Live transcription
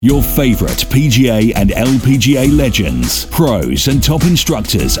Your favorite PGA and LPGA legends, pros and top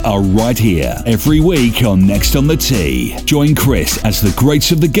instructors are right here every week on Next on the Tee. Join Chris as the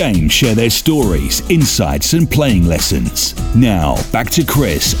greats of the game share their stories, insights and playing lessons. Now, back to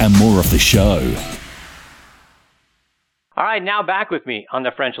Chris and more of the show. All right, now back with me on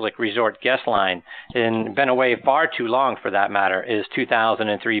the French Lick Resort guest line, and been away far too long for that matter, is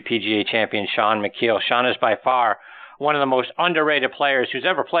 2003 PGA Champion Shaun Micheel. Shaun is by far one of the most underrated players who's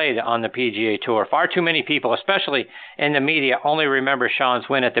ever played on the PGA Tour. Far too many people, especially in the media, only remember Shaun's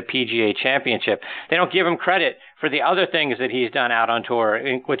win at the PGA Championship. They don't give him credit for the other things that he's done out on tour,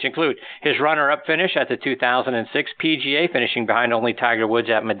 which include his runner-up finish at the 2006 PGA, finishing behind only Tiger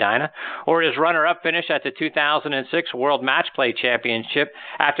Woods at Medina, or his runner-up finish at the 2006 World Match Play Championship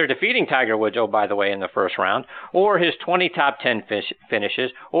after defeating Tiger Woods, oh, by the way, in the first round, or his 20 top 10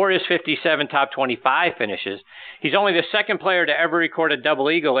 finishes, or his 57 top 25 finishes. He's only the second player to ever record a double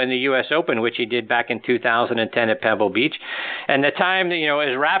eagle in the U.S. Open, which he did back in 2010 at Pebble Beach. And the time,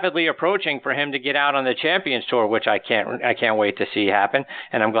 is rapidly approaching for him to get out on the Champions Tour, which I can't wait to see happen.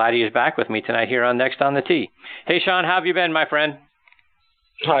 And I'm glad he's back with me tonight here on Next on the Tee. Hey, Shaun, how have you been, my friend?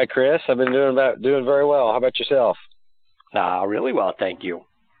 Hi, Chris. I've been doing very well. How about yourself? Really well, thank you.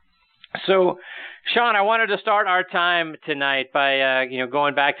 So, Shaun, I wanted to start our time tonight by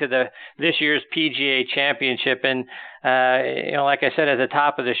going back to this year's PGA Championship, and like I said at the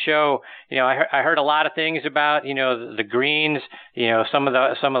top of the show, I heard a lot of things about the greens, some of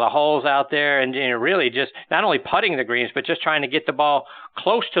the holes out there, and really just not only putting the greens, but just trying to get the ball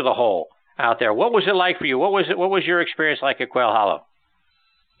close to the hole out there. What was it like for you? What was your experience like at Quail Hollow?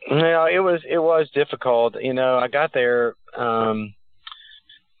 It was difficult. I got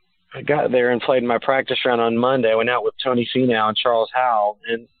there and played my practice round on Monday. I went out with Tony Finau and Charles Howell,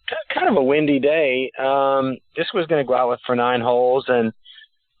 and kind of a windy day. This was going to go out for 9 holes, and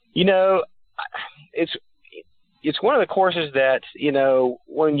it's one of the courses that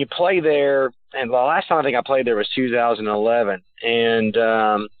when you play there. And the last time I think I played there was 2011, and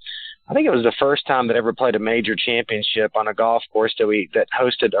I think it was the first time that I ever played a major championship on a golf course that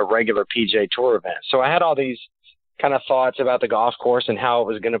hosted a regular PGA Tour event. So I had all these kind of thoughts about the golf course and how it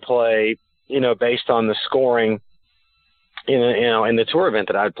was going to play, based on the scoring in the tour event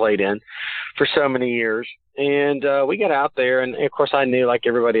that I'd played in for so many years. And we got out there, and of course I knew, like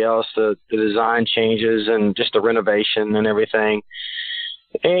everybody else, the design changes and just the renovation and everything.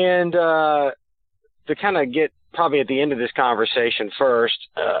 And to kind of get probably at the end of this conversation first,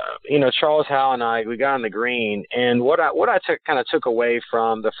 Charles Howell and I, we got on the green, and what I took away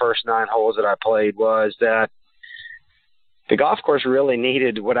from the first 9 holes that I played was that the golf course really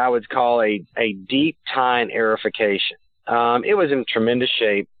needed what I would call a deep tine aerification. It was in tremendous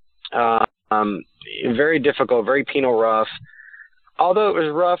shape, very difficult, very penal rough. Although it was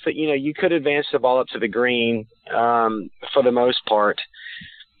rough, you could advance the ball up to the green for the most part.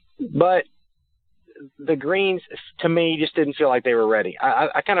 But the greens, to me, just didn't feel like they were ready.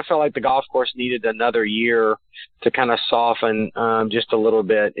 I kind of felt like the golf course needed another year to kind of soften just a little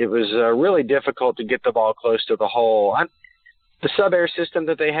bit. It was really difficult to get the ball close to the hole. The sub-air system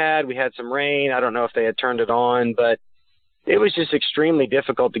that they had, we had some rain. I don't know if they had turned it on, but it was just extremely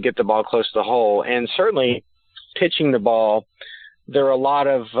difficult to get the ball close to the hole. And certainly pitching the ball, there are a lot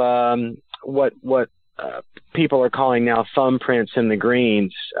of what people are calling now thumbprints in the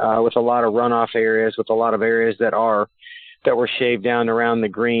greens, with a lot of runoff areas, with a lot of areas that were shaved down around the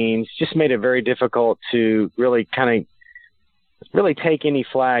greens. Just made it very difficult to really take any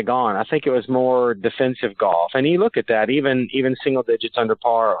flag on. I think it was more defensive golf. And you look at that, even single digits under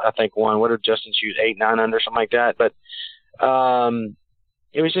par, I think won. What did Justin shoot? 8, 9 under, something like that. But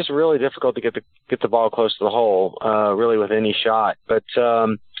it was just really difficult to get the ball close to the hole, really with any shot. But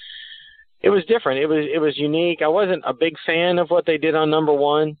it was different. It was unique. I wasn't a big fan of what they did on number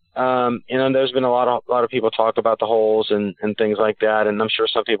 1. There's been a lot of people talk about the holes and things like that, and I'm sure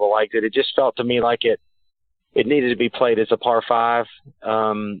some people liked it. It just felt to me like it needed to be played as a par 5.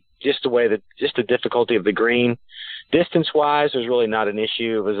 Just the difficulty of the green. Distance-wise, was really not an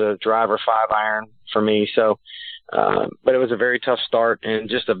issue. It was a driver 5-iron for me. So, but it was a very tough start and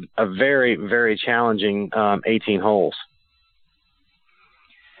just a very, very challenging 18 holes.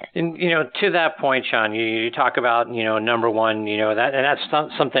 And, to that point, Shaun, you talk about, number 1, that's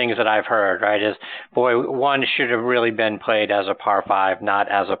some things that I've heard, right, is, boy, 1 should have really been played as a par 5, not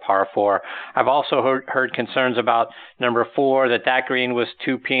as a par 4. I've also heard concerns about number 4, that green was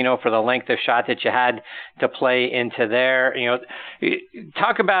too penal for the length of shot that you had to play into there.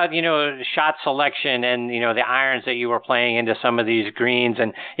 Talk about, shot selection and, the irons that you were playing into some of these greens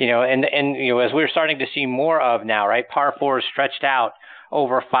and as we're starting to see more of now, right, par 4 is stretched out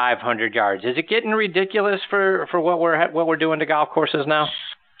over 500 yards. Is it getting ridiculous for what we're doing to golf courses now?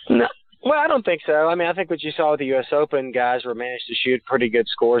 No. Well, I don't think so. I mean, I think what you saw with the U.S. Open, guys were managed to shoot pretty good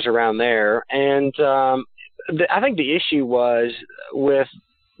scores around there. And I think the issue was with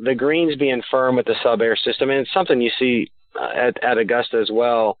the greens being firm with the sub-air system, and it's something you see at Augusta as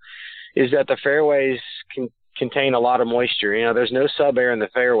well, is that the fairways contain a lot of moisture. You know, there's no sub-air in the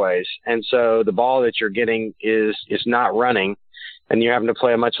fairways, and so the ball that you're getting is not running, and you're having to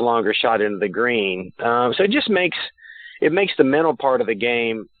play a much longer shot into the green. So it just makes the mental part of the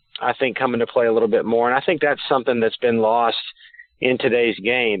game, I think, come into play a little bit more, and I think that's something that's been lost in today's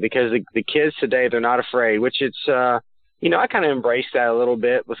game, because the kids today, they're not afraid, which it's I kind of embrace that a little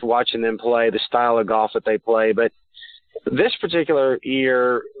bit with watching them play, the style of golf that they play. But this particular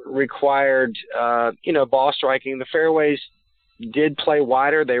year required, ball striking. The fairways did play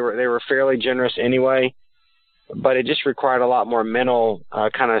wider. They were fairly generous anyway, but it just required a lot more mental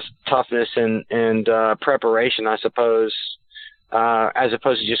kind of toughness and preparation, I suppose, as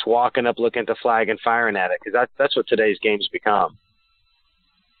opposed to just walking up, looking at the flag and firing at it, because that's what today's game's become.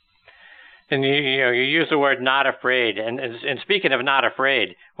 And you use the word not afraid. And speaking of not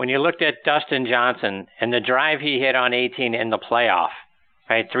afraid, when you looked at Dustin Johnson and the drive he hit on 18 in the playoff,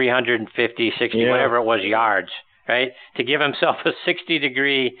 right, 350, 60, whatever it was, yards, right, to give himself a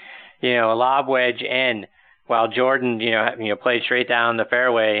 60-degree, lob wedge in, while Jordan, played straight down the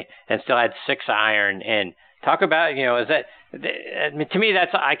fairway and still had 6-iron in. Talk about, is that, to me,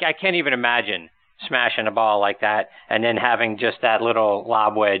 that's, I can't even imagine smashing a ball like that and then having just that little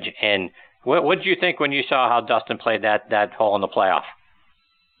lob wedge in. What did you think when you saw how Dustin played that hole in the playoff?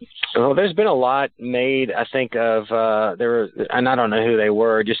 Well, there's been a lot made, I think, of and I don't know who they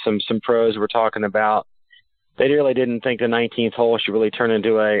were, just some pros were talking about. They really didn't think the 19th hole should really turn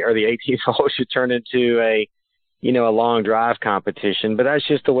into or the 18th hole should turn into a long drive competition. But that's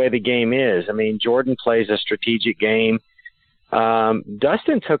just the way the game is. I mean, Jordan plays a strategic game.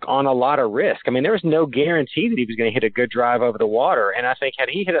 Dustin took on a lot of risk. I mean, there was no guarantee that he was going to hit a good drive over the water. And I think had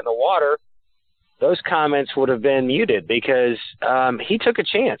he hit it in the water, those comments would have been muted, because he took a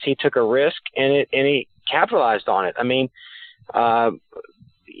chance. He took a risk, and he capitalized on it. I mean,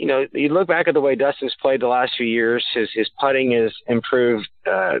 you look back at the way Dustin's played the last few years, his putting has improved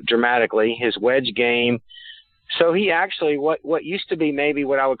dramatically, his wedge game. So he actually, what used to be maybe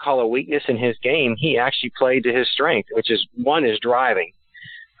what I would call a weakness in his game, he actually played to his strength, which is driving.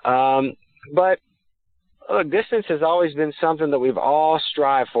 But look, distance has always been something that we've all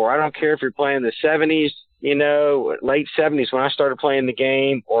strived for. I don't care if you're playing the 70s, late 70s when I started playing the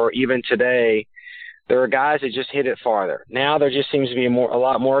game, or even today. There are guys that just hit it farther. Now there just seems to be a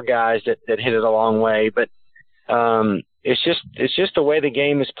lot more guys that hit it a long way. But it's just the way the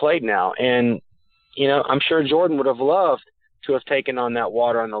game is played now. And I'm sure Jordan would have loved to have taken on that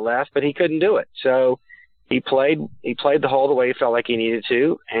water on the left, but he couldn't do it. So he played the hole the way he felt like he needed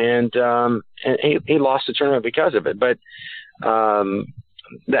to, and he lost the tournament because of it. But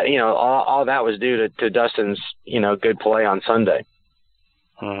that all that was due to Dustin's good play on Sunday.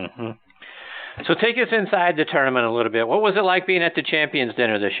 Mm-hmm. So take us inside the tournament a little bit. What was it like being at the Champions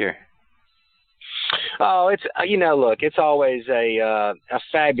Dinner this year? Oh, it's look, it's always a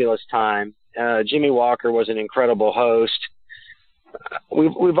fabulous time. Jimmy Walker was an incredible host.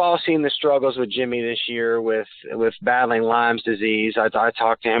 We've all seen the struggles with Jimmy this year with battling Lyme's disease. I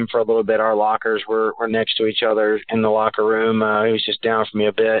talked to him for a little bit. Our lockers were next to each other in the locker room. He was just down from me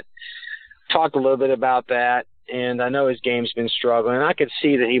a bit. Talked a little bit about that, and I know his game's been struggling. And I could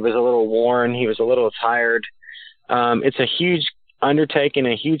see that he was a little worn. He was a little tired. It's a huge undertaking,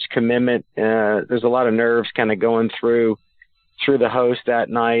 a huge commitment. There's a lot of nerves kind of going through the host that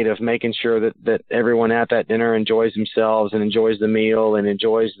night, of making sure that everyone at that dinner enjoys themselves and enjoys the meal and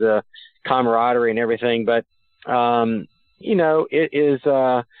enjoys the camaraderie and everything. But, it is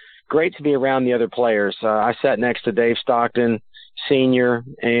great to be around the other players. I sat next to Dave Stockton Sr.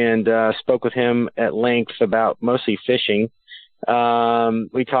 and spoke with him at length about mostly fishing.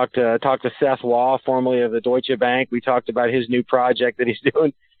 We talked to Seth Wall, formerly of the Deutsche Bank. We talked about his new project that he's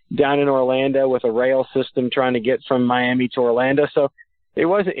doing down in Orlando with a rail system, trying to get from Miami to Orlando. So it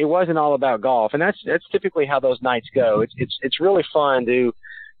wasn't all about golf, and that's typically how those nights go. It's really fun to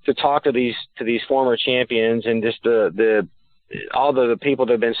talk to these former champions, and just all the people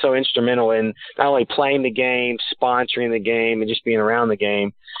that have been so instrumental in not only playing the game, sponsoring the game, and just being around the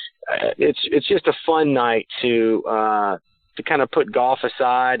game. It's just a fun night to kind of put golf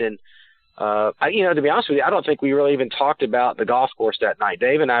aside. And to be honest with you, I don't think we really even talked about the golf course that night.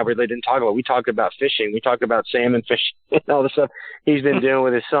 Dave and I really didn't talk about it. We talked about fishing. We talked about salmon fishing and all the stuff he's been doing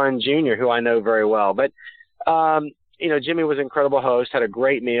with his son, Junior, who I know very well. But Jimmy was an incredible host, had a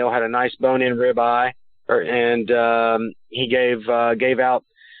great meal, had a nice bone-in ribeye, and he gave out.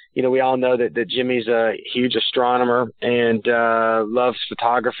 We all know that Jimmy's a huge astronomer and loves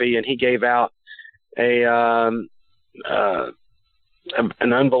photography, and he gave out an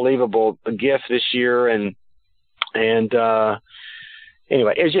unbelievable gift this year, and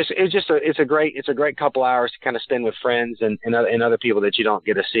anyway, it's a great couple hours to kind of spend with friends and other people that you don't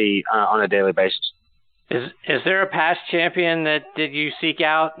get to see on a daily basis. Is there a past champion that you seek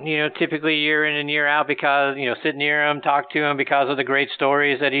out, typically year in and year out because, sit near him, talk to him because of the great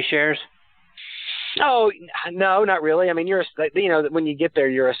stories that he shares? Oh, no, not really. I mean, when you get there,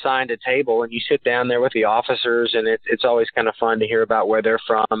 you're assigned a table and you sit down there with the officers, and it's always kind of fun to hear about where they're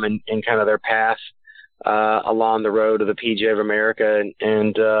from and kind of their path along the road of the PGA of America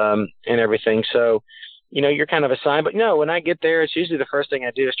and everything. So, you're kind of assigned, but when I get there, it's usually the first thing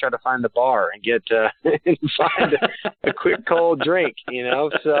I do is try to find the bar and get find a quick cold drink,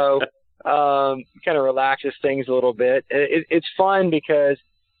 so kind of relaxes things a little bit. It's fun because,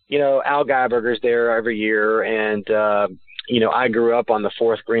 Al Geiberger's there every year, and I grew up on the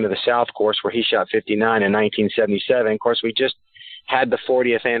fourth green of the South course where he shot 59 in 1977. Of course, we just had the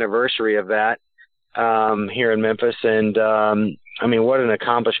 40th anniversary of that here in Memphis, and what an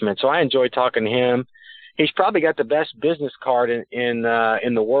accomplishment. So I enjoy talking to him. He's probably got the best business card in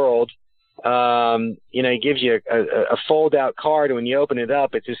the world. He gives you a fold out card, and when you open it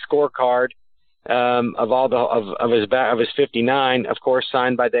up, it's his scorecard of all of his 59, of course,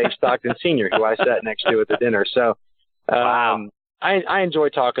 signed by Dave Stockton Sr., who I sat next to at the dinner. So wow. I enjoy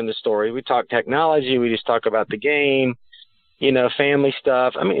talking the story. We talk technology. We just talk about the game, family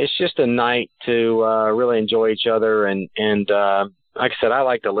stuff. I mean, it's just a night to really enjoy each other. And like I said, I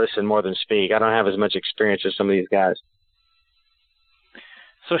like to listen more than speak. I don't have as much experience as some of these guys.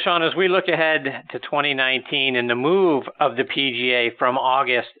 So, Shaun, as we look ahead to 2019 and the move of the PGA from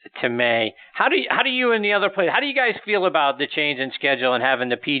August to May, how do you and the other players, how do you guys feel about the change in schedule and having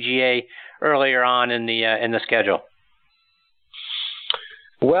the PGA earlier on in the schedule?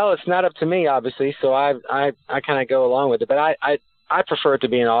 Well, it's not up to me, obviously, so I kind of go along with it. But I prefer it to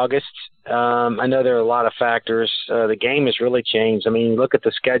be in August. I know there are a lot of factors. The game has really changed. I mean, look at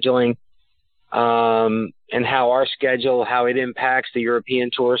the scheduling and how how it impacts the European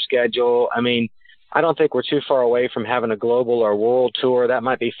Tour schedule. I mean, I don't think we're too far away from having a global or world tour. That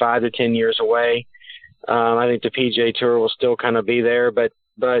might be 5 to 10 years away. I think the PGA Tour will still kind of be there, but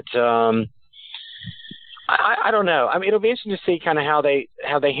I don't know. I mean, it'll be interesting to see kind of how they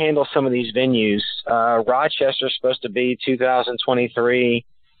handle some of these venues. Rochester's supposed to be 2023.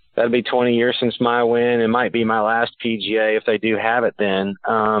 That'll be 20 years since my win. It might be my last PGA if they do have it then.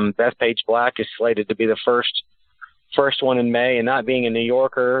 Bethpage Black is slated to be the first one in May, and not being a New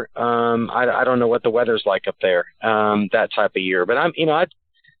Yorker, I don't know what the weather's like up there that type of year. But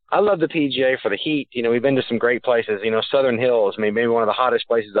I love the PGA for the heat. We've been to some great places. Southern Hills, maybe one of the hottest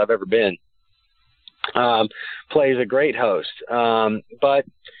places I've ever been. Plays a great host. But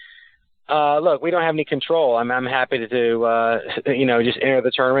look, we don't have any control. I'm happy to just enter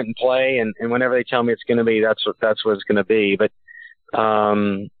the tournament and play, and whenever they tell me it's going to be, that's what it's going to be. But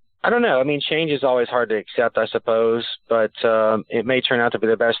I don't know. I mean, change is always hard to accept, I suppose, but it may turn out to be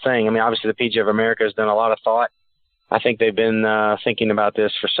the best thing. I mean, obviously the PGA of America has done a lot of thought. I think they've been thinking about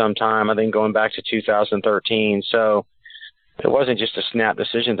this for some time. I think going back to 2013. So it wasn't just a snap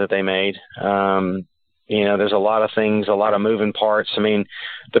decision that they made. There's a lot of things, a lot of moving parts. I mean,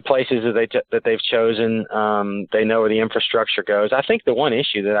 the places that they've chosen, they know where the infrastructure goes. I think the one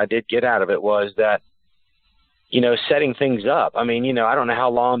issue that I did get out of it was that, setting things up. I mean, I don't know how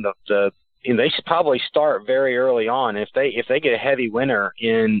long they should probably start very early on. If they get a heavy winter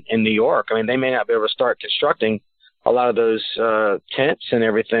in New York, I mean, they may not be able to start constructing a lot of those tents and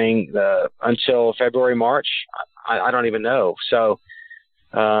everything until February, March. I don't even know. So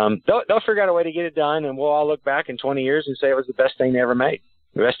they'll figure out a way to get it done, and we'll all look back in 20 years and say it was the best thing they ever made,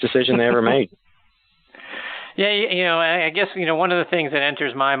 the best decision they ever made. Yeah, I guess, one of the things that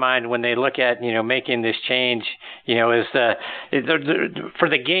enters my mind when they look at, making this change, is for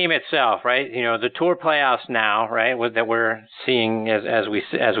the game itself, right? The tour playoffs now, right, that we're seeing as we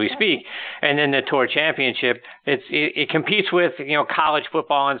speak, and then the tour championship. It competes with, college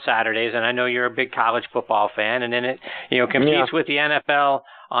football on Saturdays, and I know you're a big college football fan, and then it, competes with the NFL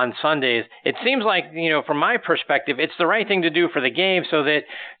on Sundays. It seems like, from my perspective, it's the right thing to do for the game so that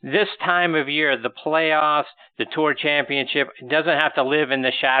this time of year, the playoffs, the tour championship, doesn't have to live in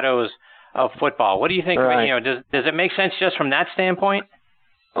the shadows of football. What do you think? Right. Does it make sense just from that standpoint?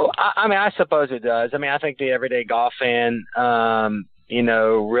 Well, I mean, I suppose it does. I mean, I think the everyday golf fan,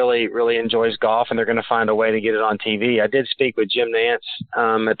 really, really enjoys golf, and they're going to find a way to get it on TV. I did speak with Jim Nance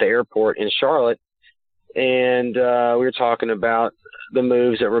at the airport in Charlotte, and we were talking about the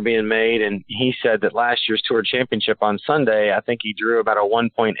moves that were being made, and he said that last year's Tour Championship on Sunday, I think he drew about a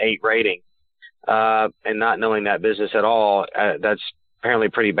 1.8 rating, and not knowing that business at all, that's apparently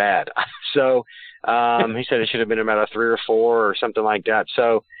pretty bad. So he said it should have been about a 3 or 4 or something like that.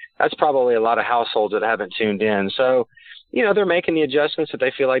 So that's probably a lot of households that haven't tuned in. So, they're making the adjustments that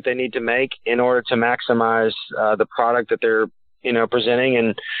they feel like they need to make in order to maximize the product that they're, presenting.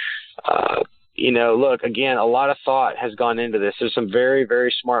 And, look, again, a lot of thought has gone into this. There's some very,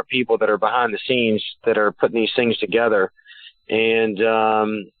 very smart people that are behind the scenes that are putting these things together. And,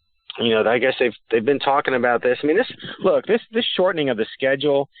 I guess they've been talking about this. I mean, this shortening of the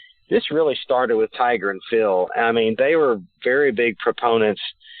schedule, this really started with Tiger and Phil. I mean, they were very big proponents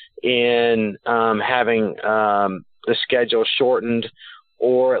in having the schedule shortened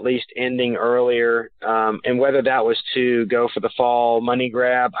or at least ending earlier. And whether that was to go for the fall money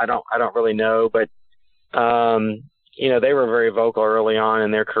grab, I don't really know. But, they were very vocal early on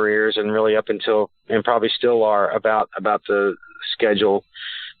in their careers and really up until, and probably still are, about the schedule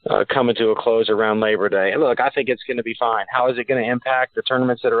coming to a close around Labor Day. And look, I think it's going to be fine. How is it going to impact the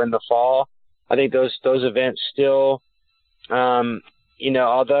tournaments that are in the fall? I think those events still,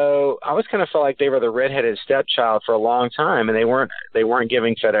 although I always kind of felt like they were the redheaded stepchild for a long time, and they weren't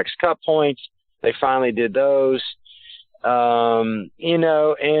giving FedEx Cup points. They finally did those, and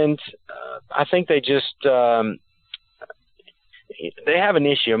I think they just they have an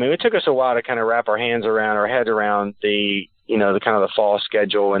issue. I mean, it took us a while to kind of wrap our heads around the the kind of the fall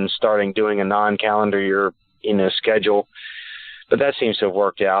schedule and starting doing a non-calendar year, schedule. But that seems to have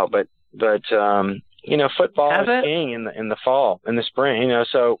worked out. But football is king in the fall, in the spring,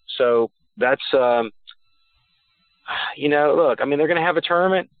 so that's, look, I mean, they're going to have a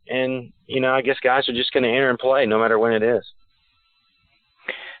tournament, and, I guess guys are just going to enter and play no matter when it is.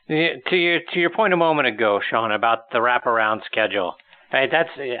 To your point a moment ago, Shaun, about the wraparound schedule, right?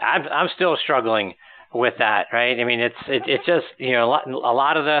 I'm still struggling with that, right? I mean, it's just, a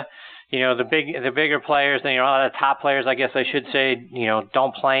lot of the, the bigger players, a lot of the top players, I guess I should say,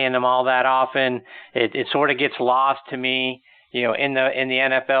 don't play in them all that often. It sort of gets lost to me, in the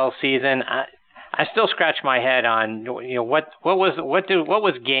NFL season. I still scratch my head on, what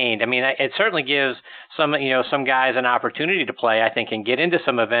was gained. I mean, it certainly gives some guys an opportunity to play, I think, and get into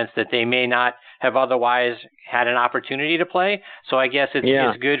some events that they may not have otherwise had an opportunity to play. So I guess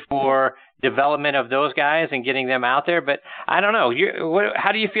it's good for development of those guys and getting them out there. But I don't know.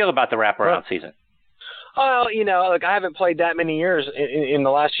 How do you feel about the wraparound season? Well, look, I haven't played that many years in the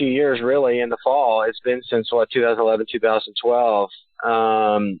last few years, really, in the fall. It's been since, 2011, 2012.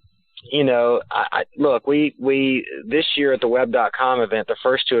 Look, we this year at the web.com event, the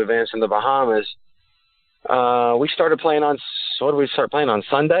first 2 events in the Bahamas, we started playing on, what did we start playing on,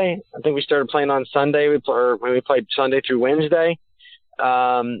 Sunday? I think we started playing on Sunday. We played Sunday through Wednesday.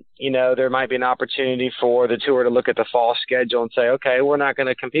 There might be an opportunity for the tour to look at the fall schedule and say, okay, we're not going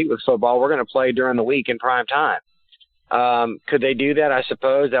to compete with football. We're going to play during the week in prime time. Could they do that? I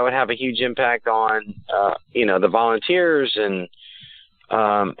suppose that would have a huge impact on, the volunteers and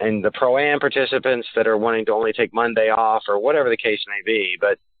the Pro-Am participants that are wanting to only take Monday off or whatever the case may be.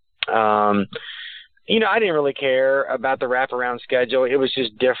 But, I didn't really care about the wraparound schedule. It was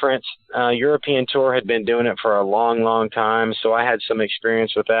just different. European Tour had been doing it for a long, long time, so I had some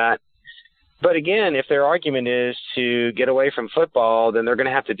experience with that. But again, if their argument is to get away from football, then they're going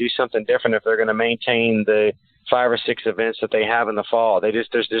to have to do something different if they're going to maintain the 5 or 6 events that they have in the fall. There's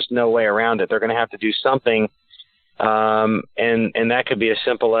just no way around it. They're going to have to do something, and that could be as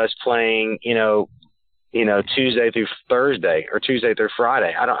simple as playing, Tuesday through Thursday or Tuesday through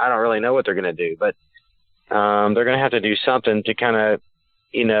Friday. I don't really know what they're going to do, but they're going to have to do something to kind of,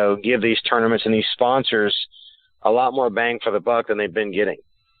 give these tournaments and these sponsors a lot more bang for the buck than they've been getting.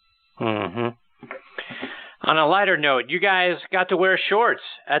 Mm-hmm. On a lighter note, you guys got to wear shorts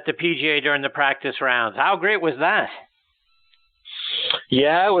at the PGA during the practice rounds. How great was that?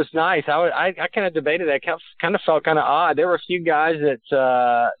 Yeah, it was nice. I kind of debated that. Kind of felt kind of odd. There were a few guys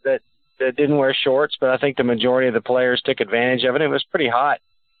that didn't wear shorts, but I think the majority of the players took advantage of it. It was pretty hot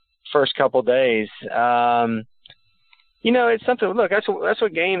first couple of days. It's something. Look, that's what the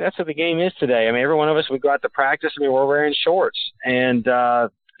game is today. I mean, every one of us, we go out to practice. I mean, we're wearing shorts, and there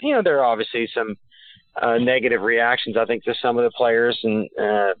are obviously some negative reactions, I think, to some of the players and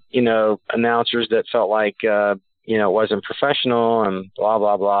announcers that felt like it wasn't professional and blah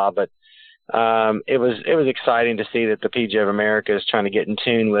blah blah. But it was exciting to see that the PGA of America is trying to get in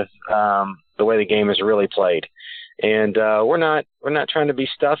tune with the way the game is really played. And we're not trying to be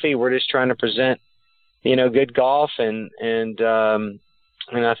stuffy. We're just trying to present, good golf, and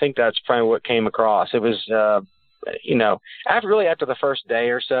I think that's probably what came across. It was, after the first day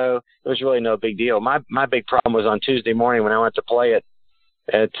or so, it was really no big deal. My big problem was on Tuesday morning when I went to play it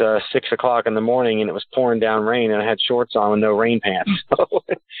at 6:00 in the morning, and it was pouring down rain, and I had shorts on with no rain pants. So,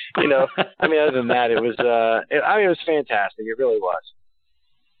 other than that, it was, it was fantastic. It really was.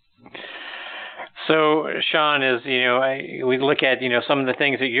 So, Shaun, we look at, some of the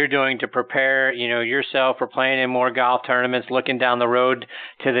things that you're doing to prepare, yourself for playing in more golf tournaments, looking down the road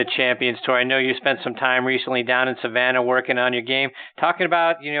to the Champions Tour. I know you spent some time recently down in Savannah working on your game. Talking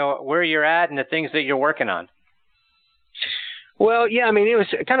about, where you're at and the things that you're working on. Well, yeah, it was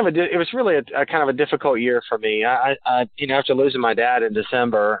it was really a kind of a difficult year for me. I after losing my dad in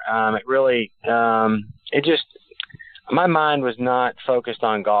December, it really, my mind was not focused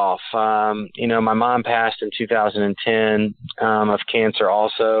on golf. My mom passed in 2010 of cancer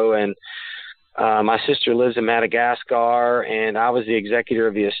also, and my sister lives in Madagascar, and I was the executor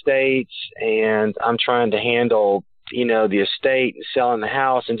of the estates, and I'm trying to handle, the estate and selling the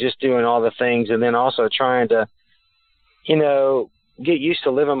house and just doing all the things, and then also trying to, get used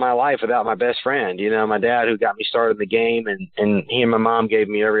to living my life without my best friend. My dad, who got me started in the game, and he and my mom gave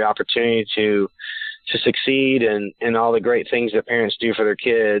me every opportunity to succeed and all the great things that parents do for their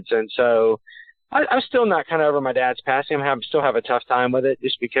kids. And so I'm still not kind of over my dad's passing. Still have a tough time with it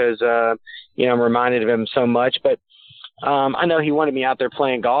just because, I'm reminded of him so much. But I know he wanted me out there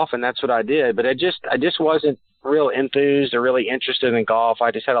playing golf, and that's what I did. But I just wasn't real enthused or really interested in golf.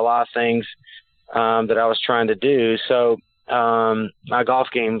 I just had a lot of things that I was trying to do. So my golf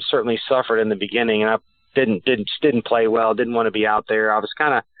game certainly suffered in the beginning, and I didn't play well, didn't want to be out there.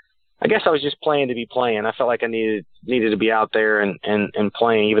 I guess I was just playing to be playing. I felt like I needed to be out there and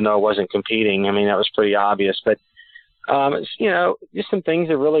playing, even though I wasn't competing. That was pretty obvious. But, just some things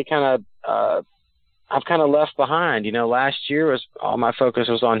that really kind of I've kind of left behind. Last year all my focus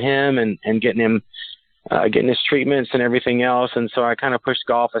was on him and getting him, getting his treatments and everything else. And so I kind of pushed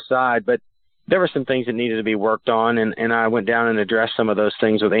golf aside. But there were some things that needed to be worked on, and I went down and addressed some of those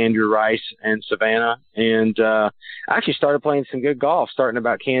things with Andrew Rice and Savannah, and I actually started playing some good golf starting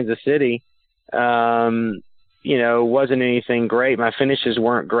about Kansas City. Wasn't anything great. My finishes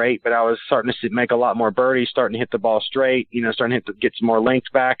weren't great, but I was starting to make a lot more birdies, starting to hit the ball straight, starting to get some more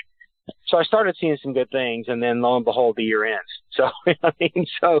length back. So I started seeing some good things, and then lo and behold, the year ends. So,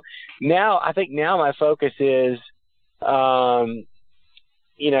 so now my focus is,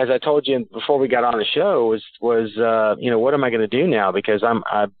 as I told you before we got on the show, was what am I going to do now? Because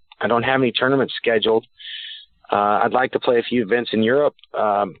I don't have any tournaments scheduled. I'd like to play a few events in Europe,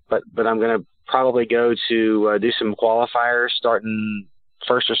 but I'm going to probably go to do some qualifiers starting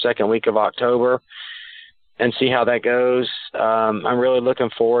first or second week of October and see how that goes. I'm really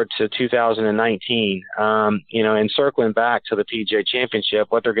looking forward to 2019. And circling back to the PGA Championship,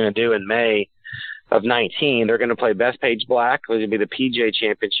 what they're going to do in May of 19, they're going to play Bethpage Black, which will be the PGA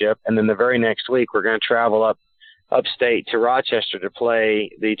Championship, and then the very next week we're going to travel upstate to Rochester to play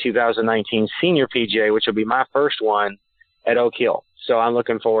the 2019 Senior PGA, which will be my first one at Oak Hill. So I'm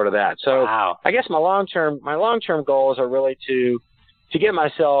looking forward to that. So wow. I guess my long-term goals are really to get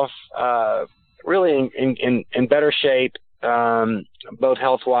myself really in better shape, both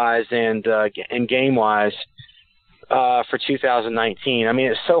health-wise and game-wise, for 2019.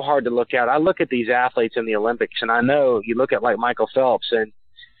 It's so hard to look at. I look at these athletes in the Olympics, and I know you look at like Michael Phelps, and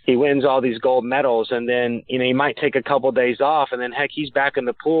he wins all these gold medals, and then he might take a couple days off, and then heck, he's back in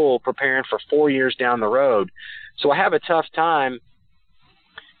the pool preparing for 4 years down the road. So I have a tough time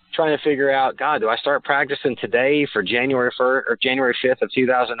trying to figure out, God, do I start practicing today for January 1st or January 5th of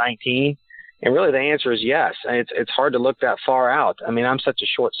 2019? And really the answer is yes. And it's hard to look that far out. I'm such a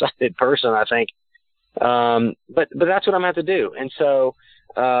short-sighted person, I think. But that's what I'm going to have to do. And so,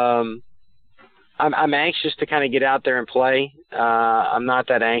 I'm anxious to kind of get out there and play. I'm not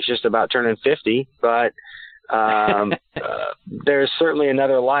that anxious about turning 50, but, there's certainly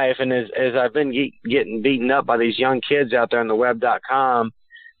another life. And as I've been getting beaten up by these young kids out there on the web.com,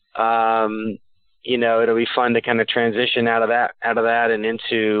 it'll be fun to kind of transition out of that and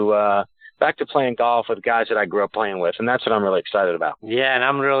into, back to playing golf with guys that I grew up playing with, and that's what I'm really excited about. Yeah, and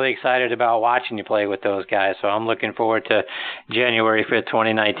I'm really excited about watching you play with those guys, so I'm looking forward to January 5th,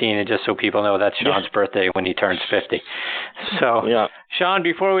 2019, and just so people know, that's Shaun's birthday when he turns 50. So, yeah. Shaun,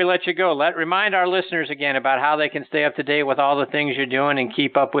 before we let you go, remind our listeners again about how they can stay up to date with all the things you're doing and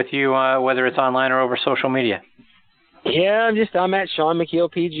keep up with you, whether it's online or over social media. Yeah, I'm at Shaun Micheel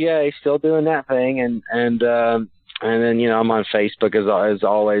PGA, still doing that thing, and then, I'm on Facebook as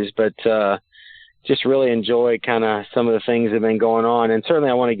always, but, just really enjoy kind of some of the things that have been going on. And certainly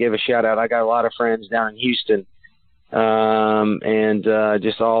I want to give a shout out. I got a lot of friends down in Houston, and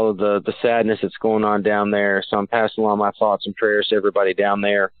just all of the sadness that's going on down there. So I'm passing along my thoughts and prayers to everybody down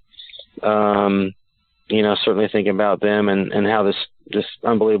there. Certainly thinking about them and how this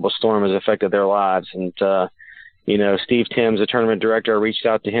unbelievable storm has affected their lives. And, Steve Timms, the tournament director, I reached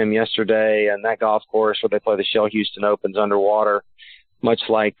out to him yesterday, and that golf course where they play the Shell Houston Open's underwater, much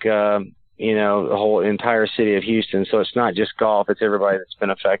like, the whole entire city of Houston. So it's not just golf, it's everybody that's been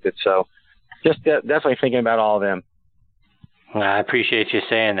affected. So just definitely thinking about all of them. Well, I appreciate you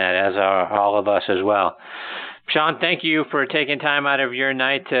saying that, as are all of us as well. Shaun, thank you for taking time out of your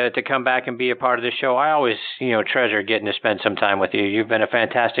night to come back and be a part of the show. I always, treasure getting to spend some time with you. You've been a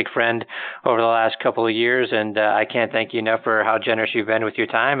fantastic friend over the last couple of years, and I can't thank you enough for how generous you've been with your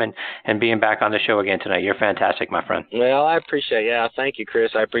time and being back on the show again tonight. You're fantastic, my friend. Well, I appreciate it. Yeah, thank you,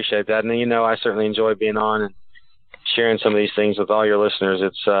 Chris. I appreciate that. And, I certainly enjoy being on and sharing some of these things with all your listeners.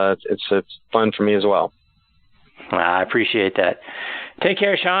 It's fun for me as well. I appreciate that. Take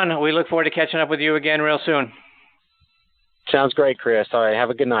care, Shaun. We look forward to catching up with you again real soon. Sounds great, Chris. All right, have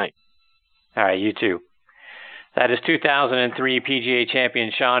a good night. All right, you too. That is 2003 PGA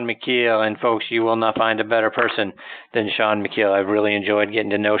champion Shaun Micheel. And folks, you will not find a better person than Shaun Micheel. I've really enjoyed getting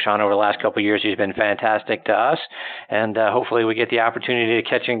to know Shaun over the last couple of years. He's been fantastic to us. And hopefully we get the opportunity to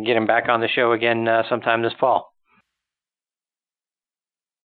catch and get him back on the show again sometime this fall.